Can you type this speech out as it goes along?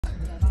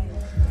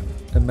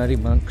a merry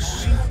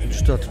Manx.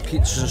 Just had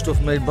pizzas and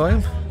stuff made by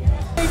him.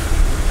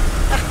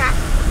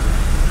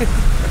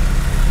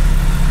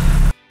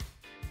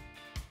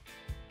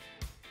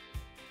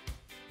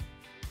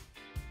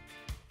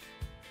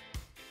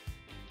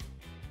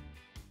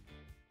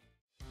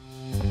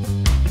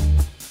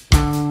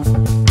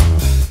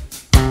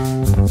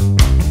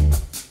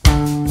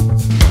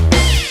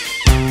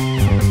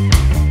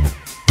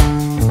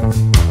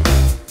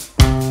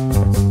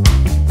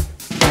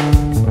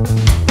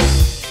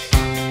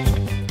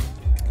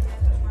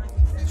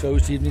 So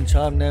it's evening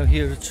time now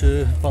here at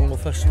Vanlove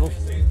Festival.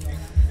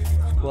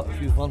 There's quite a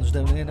few vans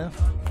down here now.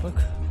 Look,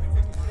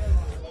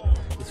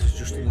 this is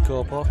just in the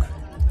car park.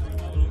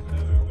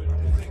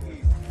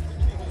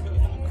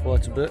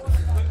 Quite a bit.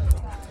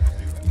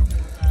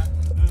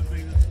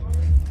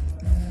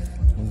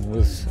 And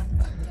with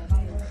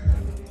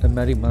a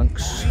merry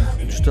Manx.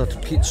 Just had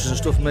pizzas and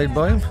stuff made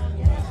by him.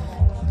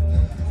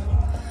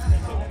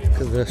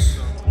 Look at this,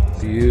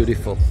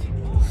 beautiful.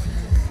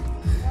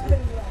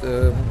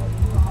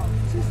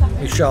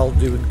 Michelle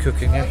doing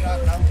cooking here.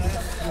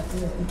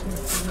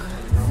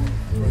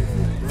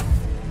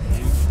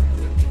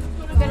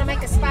 I'm gonna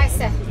make it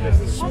spicy.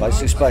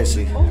 Spicy,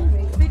 spicy.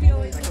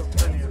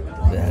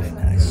 Very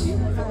nice.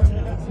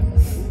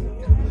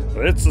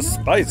 It's a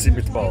spicy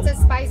meatball. It's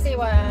a spicy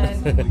one.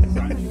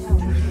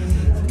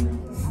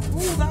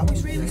 Oh, that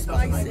was really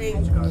spicy.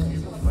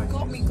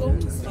 Got me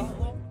gums.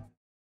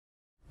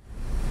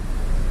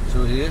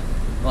 So here,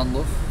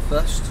 Vanlove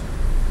Fest.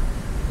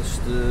 It's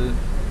the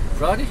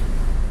Friday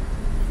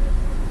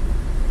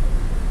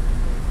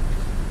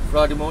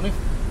morning. So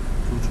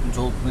we've just been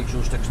told to make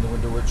sure sticks in the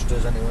window, which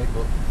does anyway,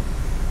 but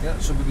yeah,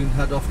 so we can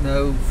head off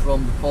now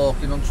from the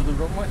parking onto the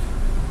runway.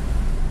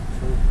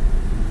 So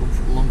come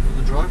along for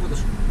the drive with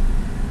us.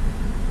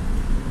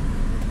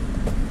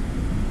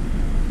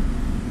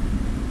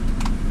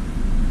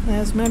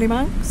 There's Merry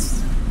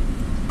Manx.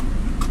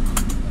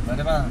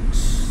 Merry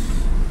Manx.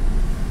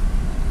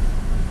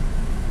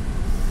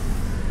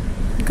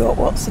 Got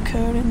what's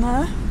occurring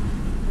there.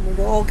 And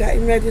we're all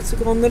getting ready to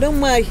go on the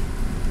runway.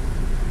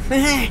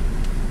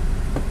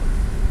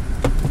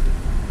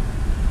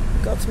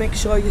 Got to make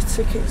sure your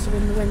tickets are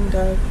in the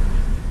window.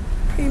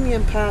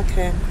 Premium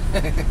parking.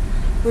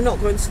 We're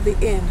not going to the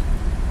inn.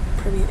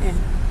 Premier Inn.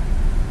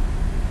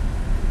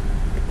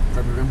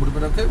 Premier Inn would have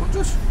been okay, wouldn't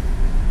it?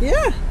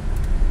 Yeah,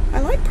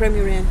 I like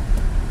Premier Inn.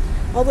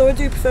 Although I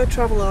do prefer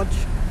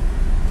Travelodge.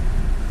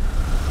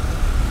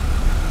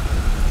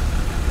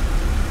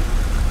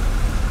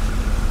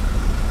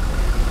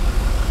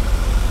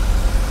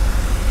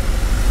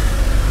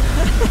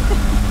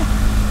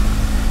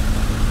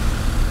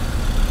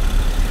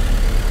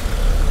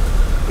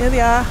 Here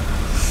they are.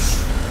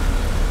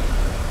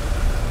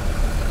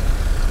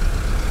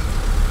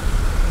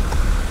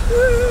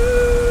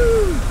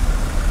 Woo!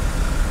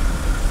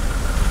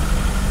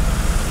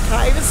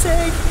 Can't even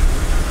see.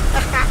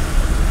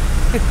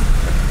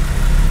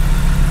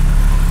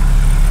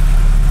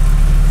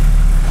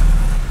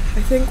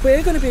 I think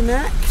we're going to be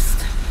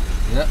next.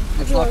 Yeah,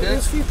 looks like it.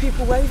 There's a few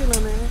people waving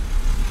on here.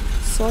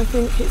 So I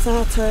think it's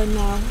our turn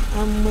now,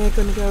 and we're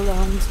going to go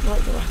around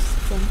like the rest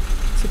of them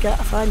to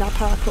find our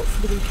park up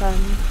for the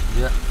weekend.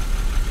 Yeah.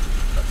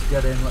 Let's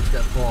get in, let's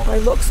get parked.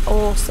 It looks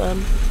awesome.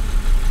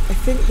 I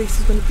think this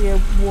is going to be a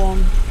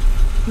one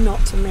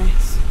not to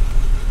miss.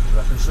 I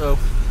reckon so.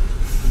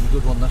 It's going to be a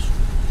good one, this.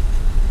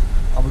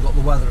 And we've got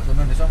the weather at the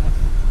minute, haven't we?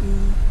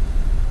 Mm.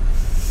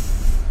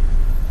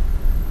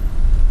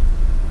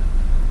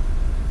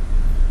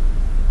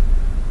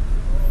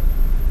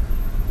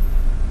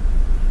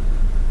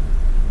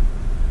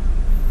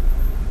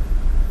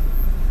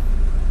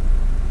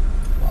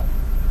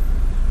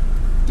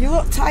 You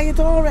look tired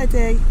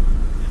already.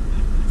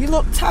 You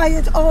look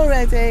tired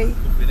already.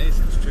 We've been here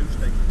since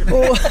Tuesday.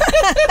 Oh.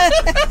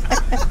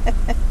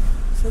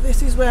 So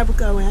this is where we're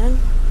going.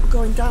 We're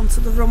going down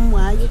to the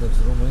runway. Yeah, down to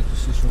the runway. You can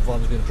see some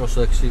vans going across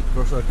there. See it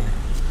across there, can you?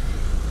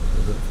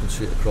 You can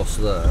see it across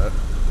there.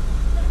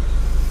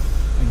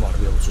 You might not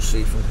be able to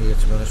see from here,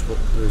 to be honest, but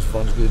there's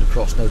vans going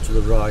across now to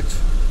the right.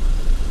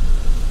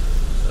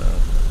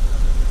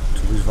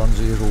 So, these vans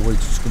here all waiting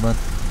to come in.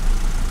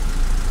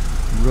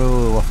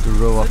 Row after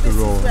row after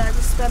row. This is where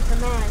we spent the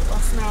night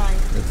last night.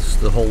 It's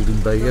the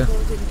holding bay, the yeah.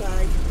 holding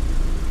bay.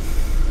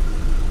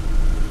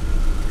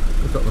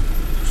 Look at them.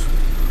 Just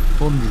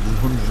hundreds and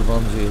hundreds of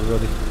vans here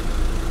already.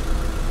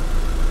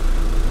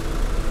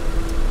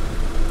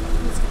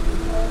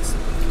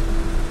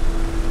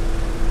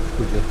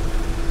 Could you?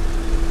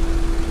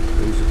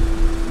 Crazy.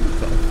 Look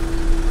at them.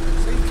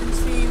 So you can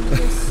see in the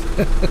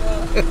distance.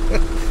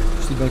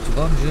 Just the amount of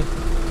vans, yeah.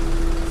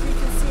 So you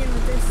can see in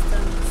the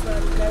distance where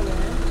we're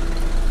going.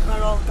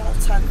 Where all our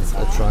tents are.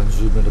 I'll try and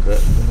zoom in a bit.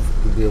 I don't know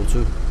if we'll be able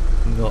to.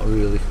 Not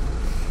really.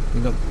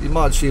 You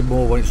might see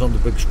more when it's on the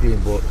big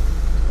screen, but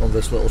on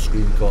this little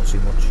screen you can't see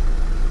much.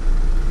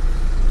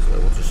 So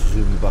we'll just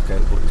zoom you back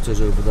out, but it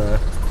is over there.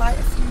 Quite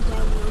a few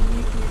download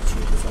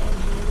YouTubers on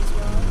here as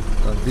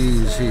well. And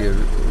these here,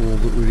 all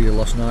that were here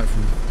last night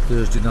from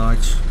Thursday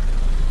night,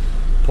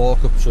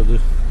 park up, so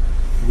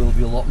There will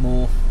be a lot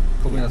more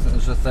coming. I think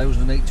there's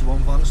 1,081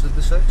 vans, did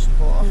they say?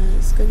 Something like that. Yeah,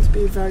 it's going to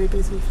be a very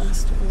busy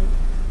festival.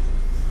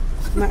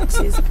 Max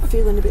is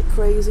feeling a bit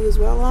crazy as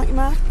well, like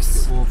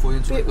Max. Bit warm for you.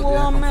 Bit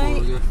warm,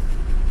 mate.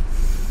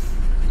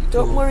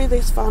 Don't worry,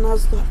 this van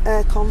has the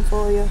aircon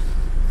for you,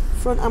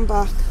 front and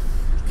back.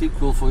 Keep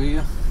cool for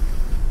you.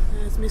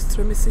 There's Mr.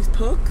 and Mrs.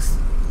 Pugs.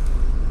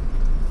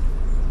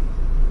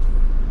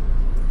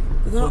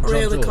 They're not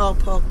really called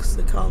pugs,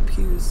 they're called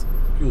pews.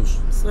 Pews.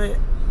 That's it.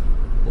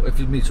 But if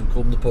you meet them,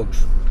 call them the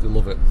pugs. You'll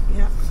love it.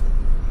 Yeah.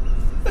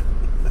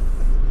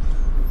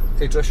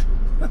 Okay, Trish.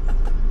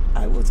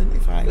 I wouldn't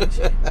if I was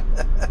you.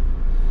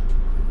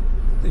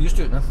 They're used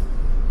to it now.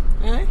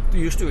 Eh?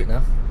 They're used to it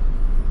now.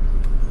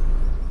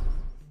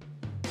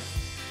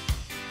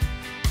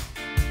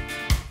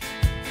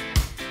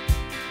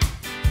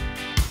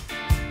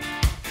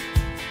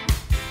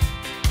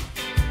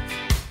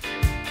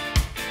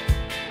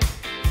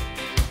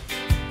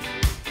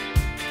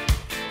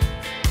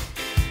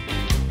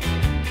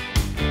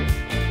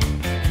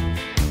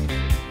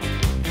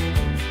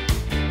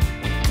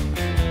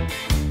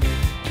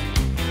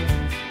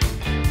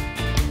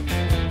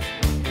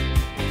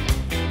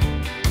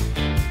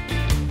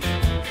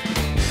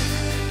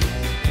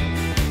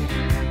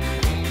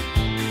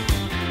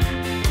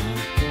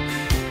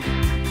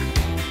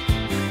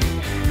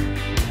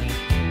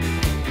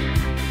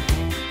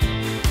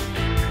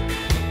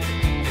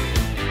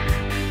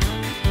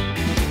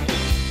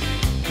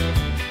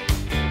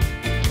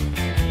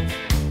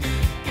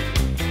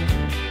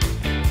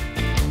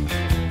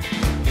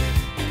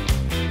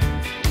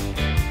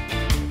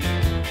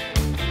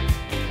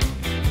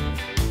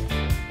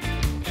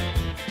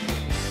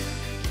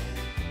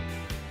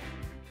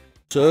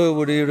 So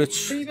we're here at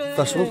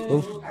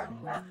festival.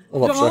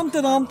 Oh, that's Dum,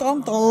 dum,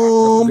 dum,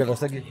 dum. Get a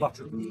thingy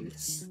battery.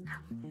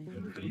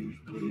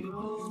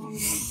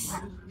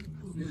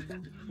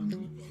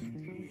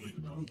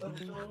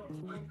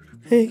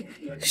 Hey,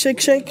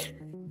 shake, shake.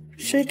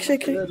 Shake,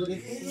 shake, shake.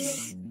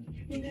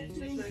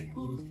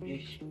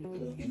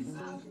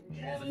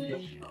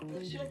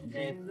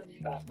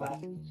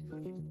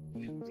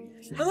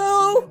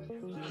 Hello?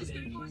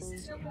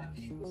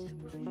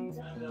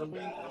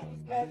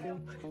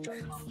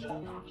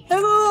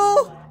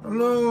 Hello?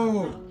 Hello.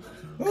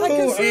 Oh, I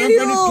can see haven't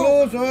got any you.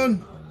 clothes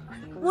on.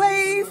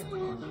 Wave.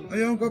 I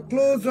haven't got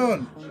clothes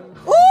on.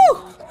 Ooh!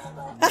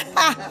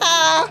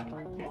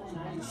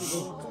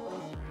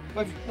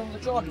 The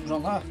charger's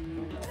on that.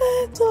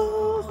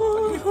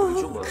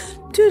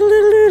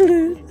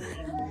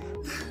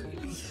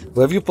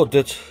 Where have you put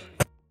it?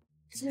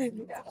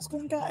 Let's go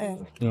and get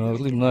him. Yeah, it's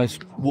really nice,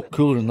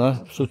 cooler in there.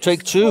 So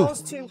take two.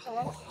 That's too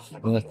hot.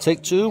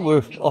 Take two.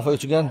 We're off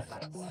out again.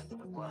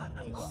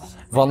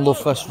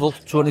 Vanlove Festival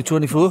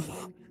 2024.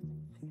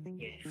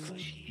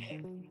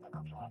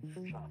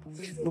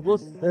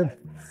 Look good.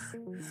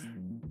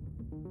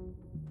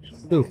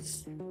 Who?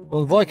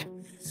 On the bike.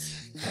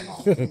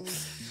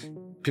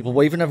 People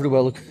waving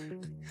everywhere. Look.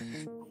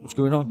 What's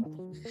going on?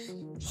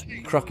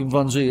 Some cracking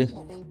vans here.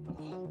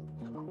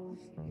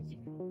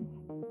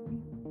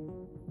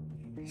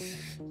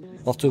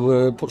 I'll have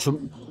to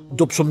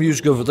dub some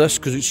music over this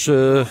because it's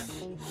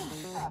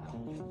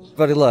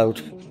very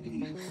loud.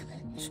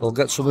 So I'll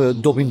get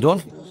some dubbing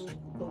done.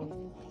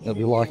 It'll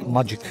be like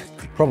magic,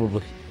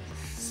 probably.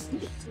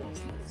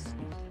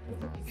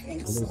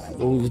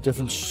 All the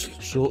different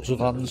sorts of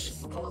vans.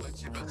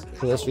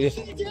 So that's here.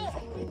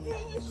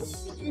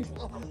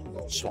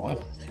 Swine.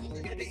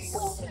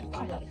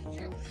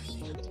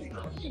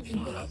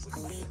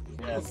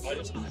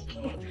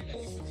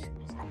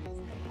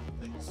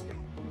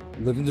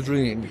 Living the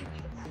dream.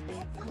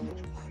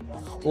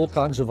 All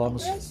kinds of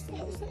vans.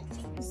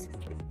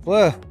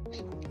 Where?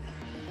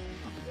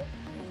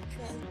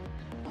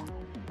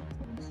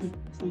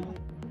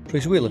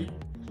 Tracy Wheeler?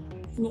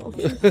 Not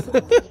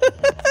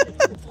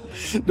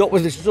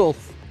with this at all.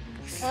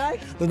 Aye.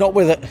 They're not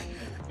with it.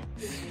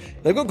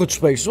 They've got good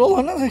space as well,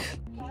 haven't they?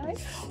 Aye.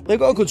 They've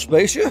got a good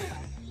space, yeah.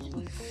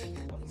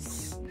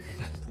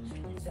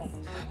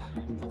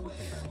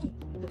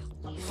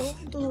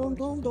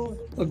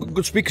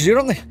 Good speakers here,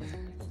 aren't they?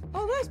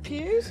 Oh, there's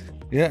pews.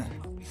 Yeah.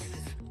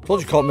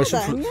 Told you can't miss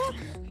them. Then,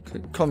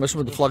 Can't miss them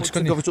with the flags.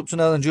 Can you have it up to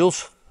now then,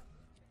 Jules?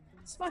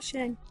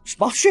 Smashing.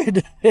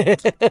 Smashing!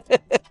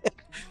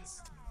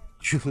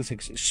 Julie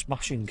thinks it's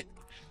smashing.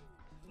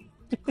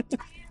 Look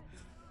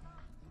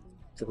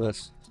at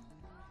this.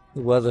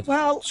 The weather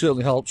Well,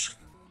 certainly helps.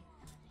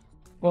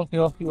 Well,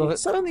 you have it.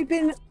 it's only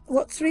been,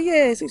 what, 3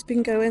 years it's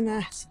been going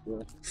this.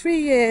 3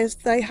 years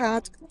they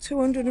had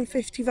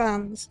 250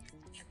 vans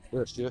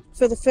First year.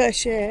 for the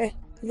first year.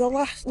 The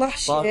last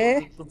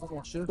year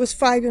was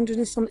 500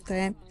 and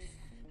something.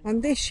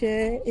 And this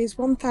year is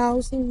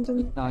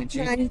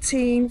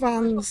 1,019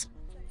 vans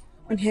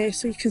on here.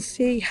 So you can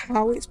see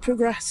how it's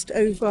progressed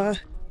over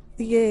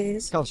the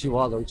years. Can't see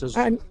why though, it does.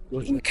 And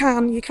you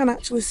can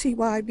actually see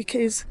why,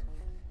 because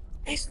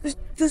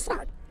there's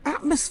that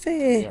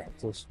atmosphere. Yeah, it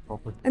does,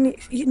 properly. And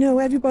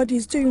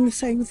everybody's doing the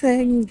same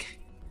thing.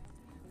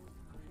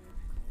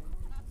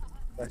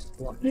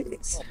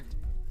 It's,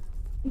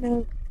 you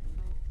know,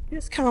 you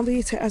just can't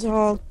beat it at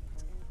all.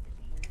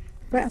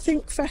 But I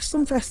think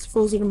some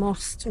festivals are a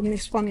must, and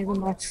this one is a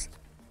must.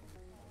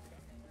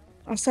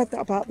 I've said that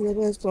about the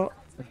others, but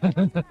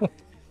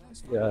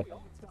Yeah.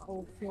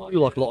 We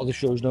like a lot of the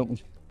shows, don't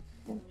we?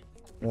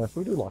 Yeah,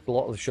 we do like a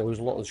lot of the shows.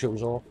 A lot of the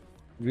shows are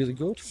really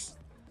good.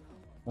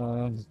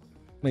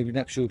 Maybe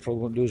next year we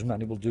probably won't do as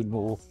many. We'll do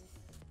more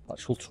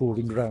actual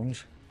touring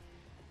grounds.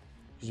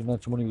 Because the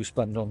amount of money we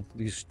spend on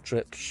these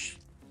trips,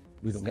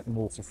 we don't get them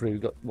all for free. We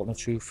got 1 or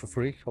 2 for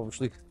free,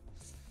 obviously.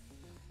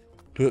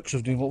 Perks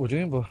of doing what we're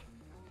doing, but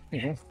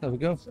you know, there we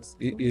go.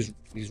 These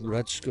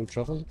Reds go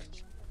travel.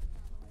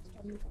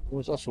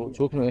 What's that sort of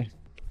talking about?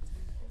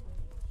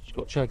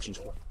 Scotch eggs and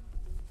stuff.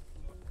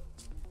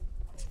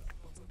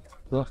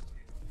 So,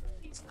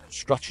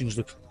 scratchings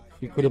the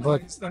quid a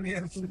bag.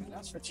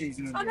 That's for cheese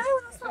and I onion. know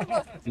that's not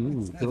what.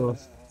 Ooh, God.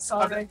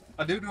 Sorry.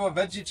 I do a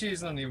veggie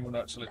cheese and onion one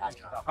actually. I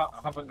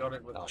haven't got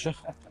it with That's it.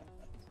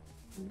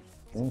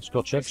 Yeah,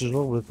 Scotch eggs as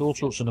well, with all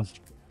sorts of them.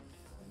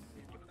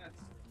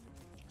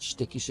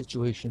 Sticky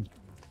situation.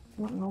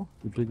 Wow.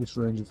 The biggest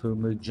range of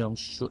homemade jams,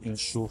 chutney and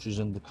sauces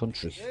in the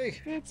country.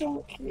 Thank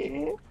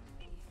you.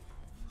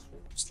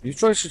 You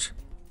try it.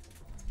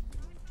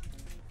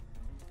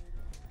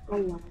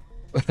 Oh, wow.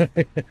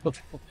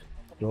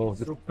 Oh,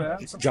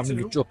 the jamming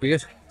it up here.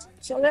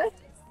 Sorry?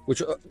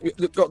 Which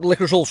they've got the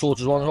licorice all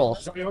sorts as well.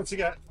 Is that what you want to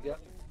get? Yeah.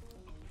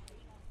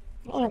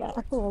 I like that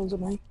apple holder,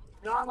 mate.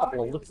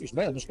 It's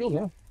made in the school,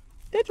 yeah.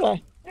 Did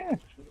we? Yeah.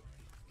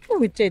 No,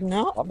 we did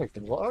not. I make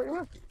things like that,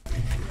 yeah.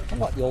 I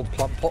like the old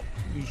plant pot,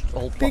 used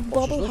old plant Big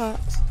pots bobble and stuff.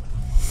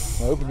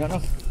 hats. I open that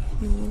now.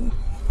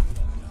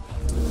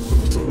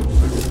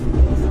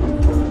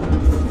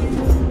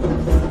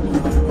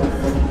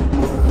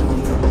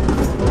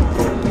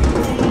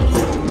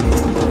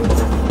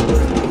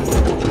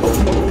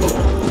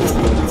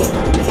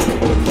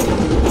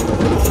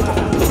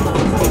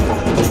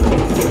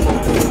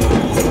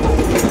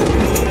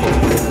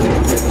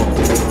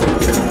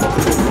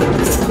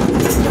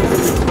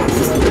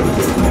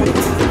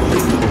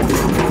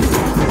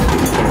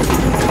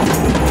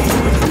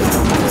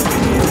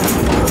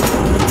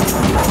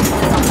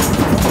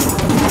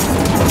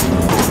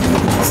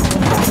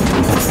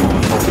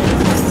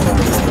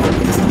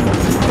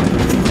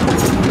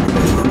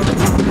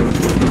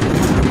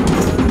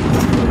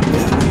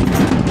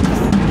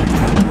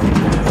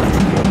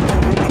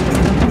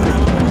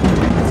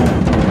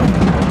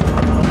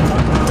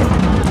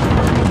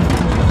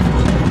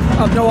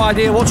 I've no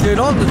idea what's going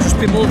on. There's just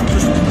people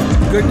just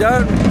going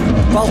down,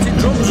 belting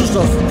drums and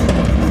stuff.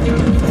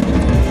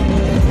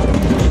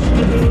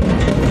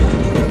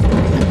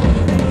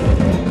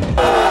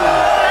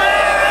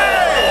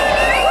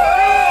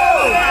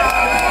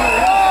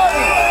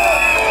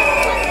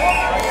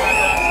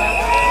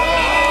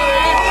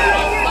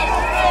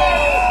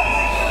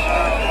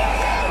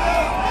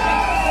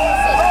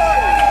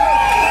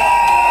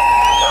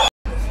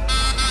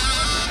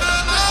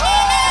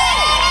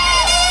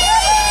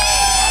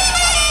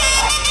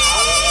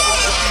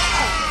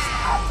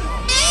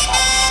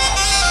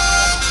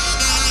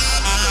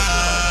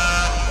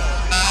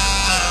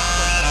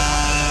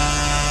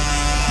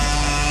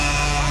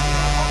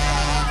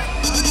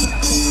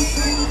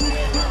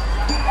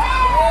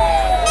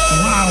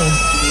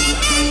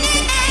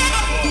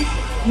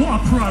 What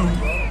a pro!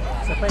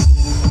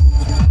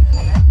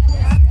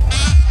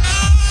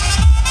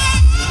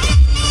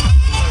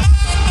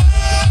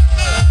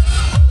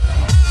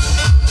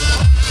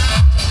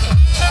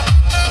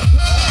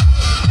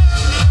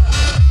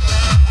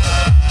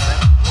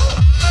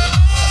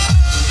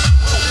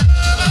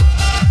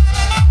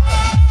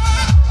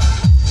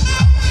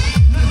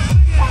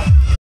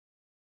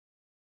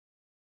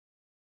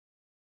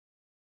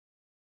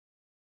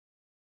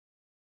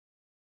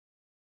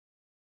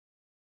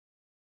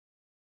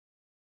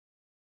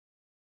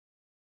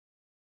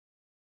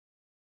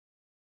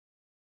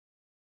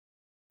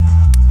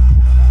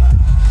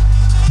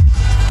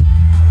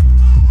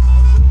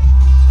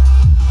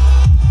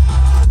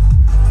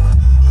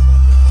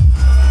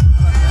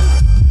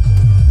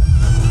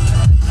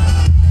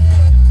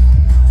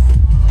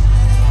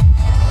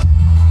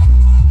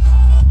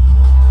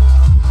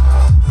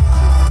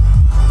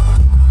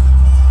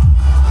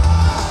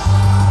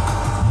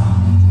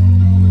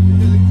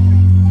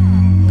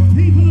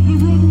 People of the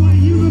runway,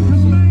 you look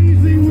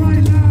amazing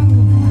right now!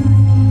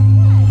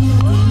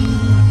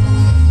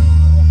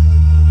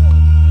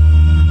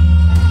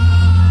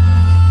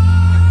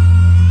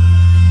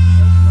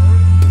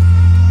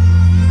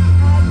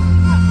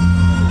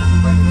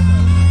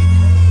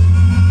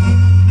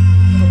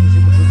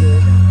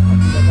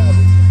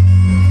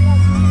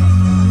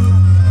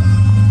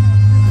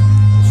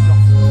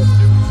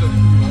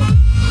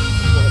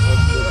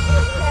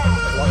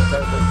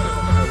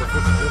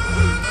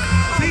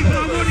 People, I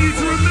want you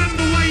to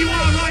remember where you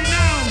are right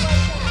now.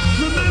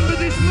 Remember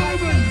this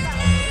moment.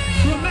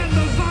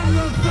 Remember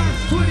Vanlove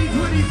Fest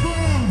 2024.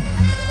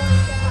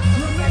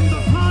 Remember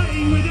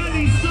partying with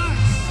Ellie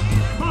Sachs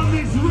on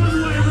this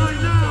runway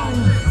right now.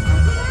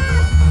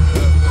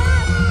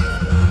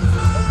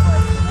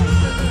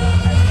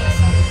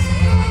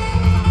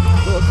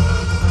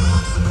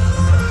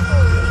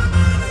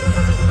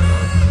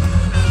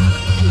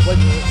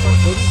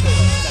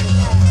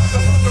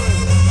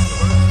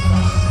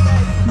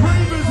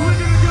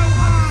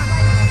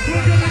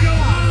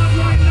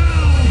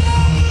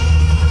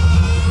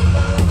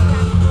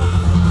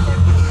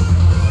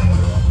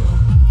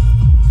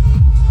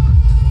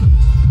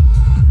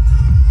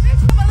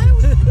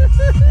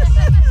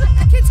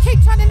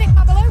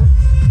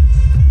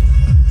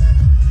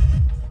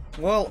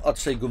 Well, I'd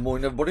say good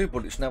morning everybody,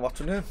 but it's now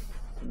afternoon.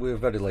 We're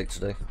very late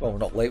today. Well, we're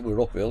not late, we're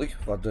up early.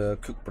 We've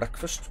had cooked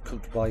breakfast,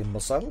 cooked by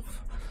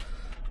myself.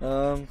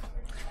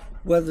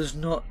 Weather's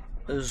not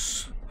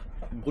as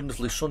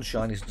wonderfully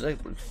sunshiny as today,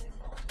 but it's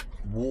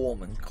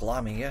warm and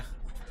clammy here.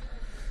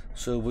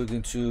 So we're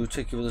going to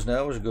take you with us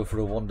now as we go for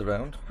a wander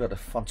round. We had a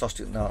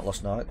fantastic night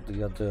last night. They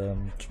had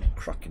some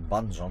cracking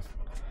bands on.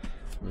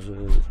 There's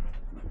a,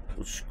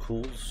 what's she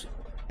called?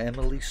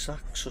 Emily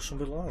Sachs or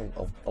something like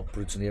that. I'll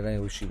put it in here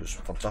anyway. She was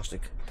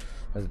fantastic.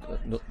 A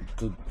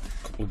good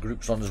couple of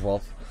groups on as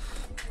well.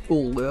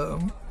 All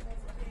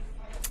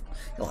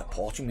like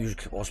party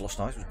music it was last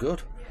night. It was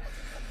good.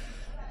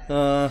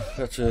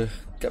 Had to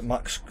get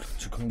Max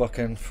to come back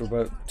in for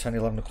about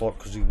 10-11 o'clock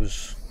because he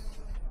was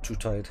too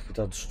tired. He'd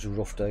had such a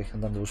rough day,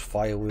 and then there was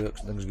fireworks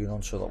and things going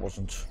on, so that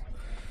wasn't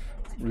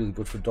really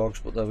good for dogs.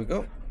 But there we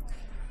go.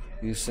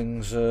 These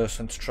things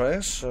sent to try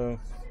us, so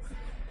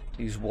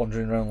he's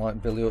wandering around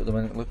like Billy at the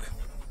minute. Look,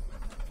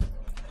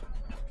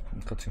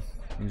 look at him.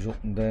 He's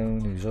up and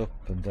down. He's up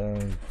and down.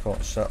 He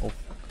can't settle.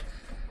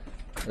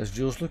 There's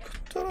Jules. Look,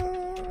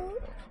 ta-da!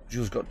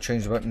 Jules got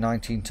changed about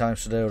 19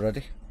 times today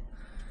already.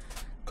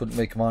 Couldn't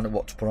make a mind at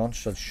what to put on.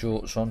 She had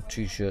shorts on,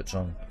 t-shirts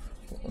on,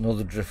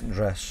 another different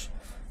dress,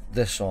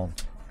 this on,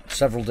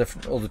 several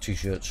different other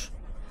t-shirts.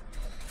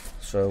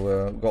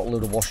 So we've got a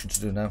load of washing to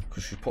do now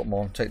because she's put them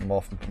on, take them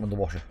off and put them in the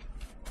washer.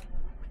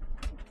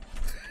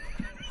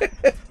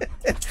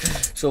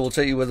 So we'll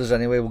take you with us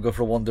anyway. We'll go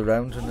for a wander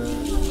round and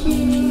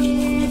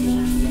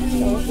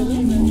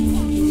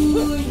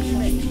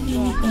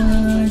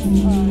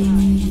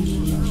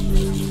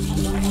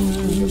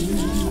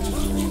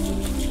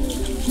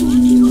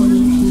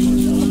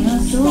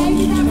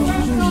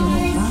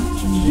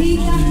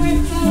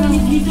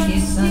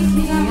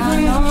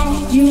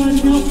you are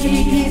not going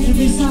to get the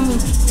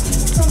results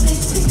from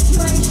this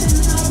situation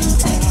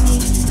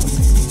unexpected,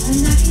 and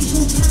that is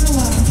your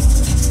power.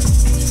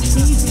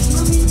 Please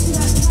come into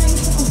that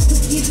place of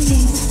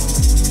forgiveness,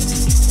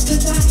 but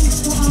that is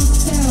for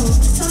ourselves.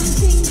 Some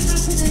things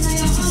happen and they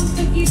are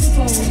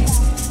unforgivable.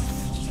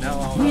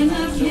 When I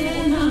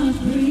cannot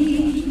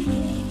breathe,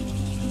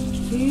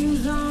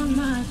 feels on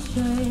my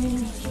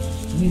chest,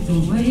 with the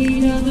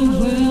weight of the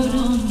world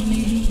on me.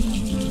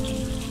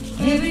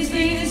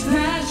 Everything is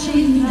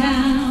crashing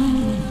down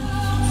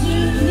to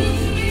me,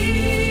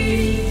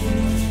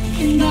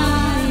 and I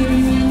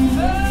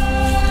remember,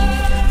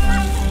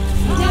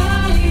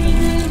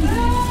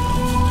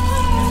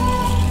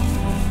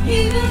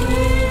 even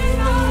when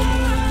my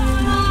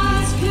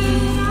eyes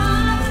could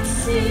not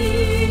see,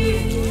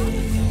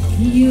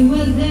 you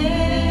were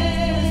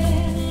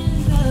there in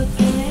the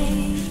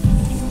place,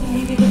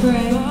 maybe the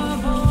breath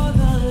of all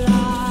the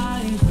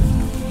life.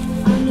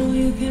 I know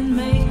you can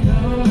make a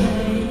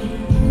way.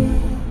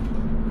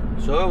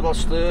 so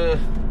that's the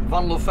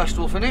Vanlove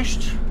festival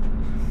finished.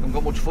 Haven't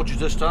got much footage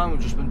this time.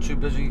 We've just been too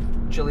busy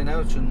chilling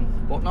out and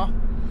whatnot.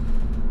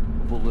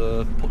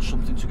 We'll put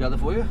something together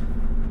for you.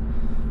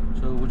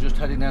 So we're just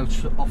heading out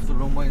off the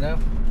runway now,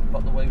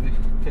 back the way we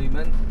came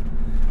in.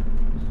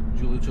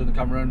 Julie, turn the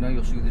camera around now.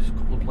 You'll see there's a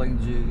couple of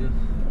planes here. Yeah.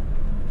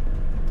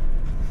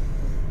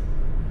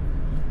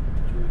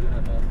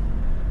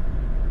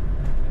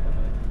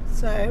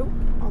 So,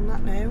 on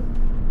that note,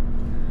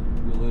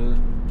 We'll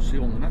see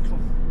you on the next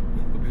one.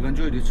 Hope you've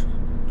enjoyed it.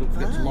 Don't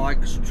forget to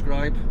like,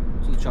 subscribe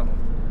to the channel.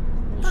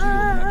 We'll see you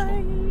on the next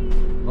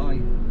one.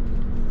 Bye.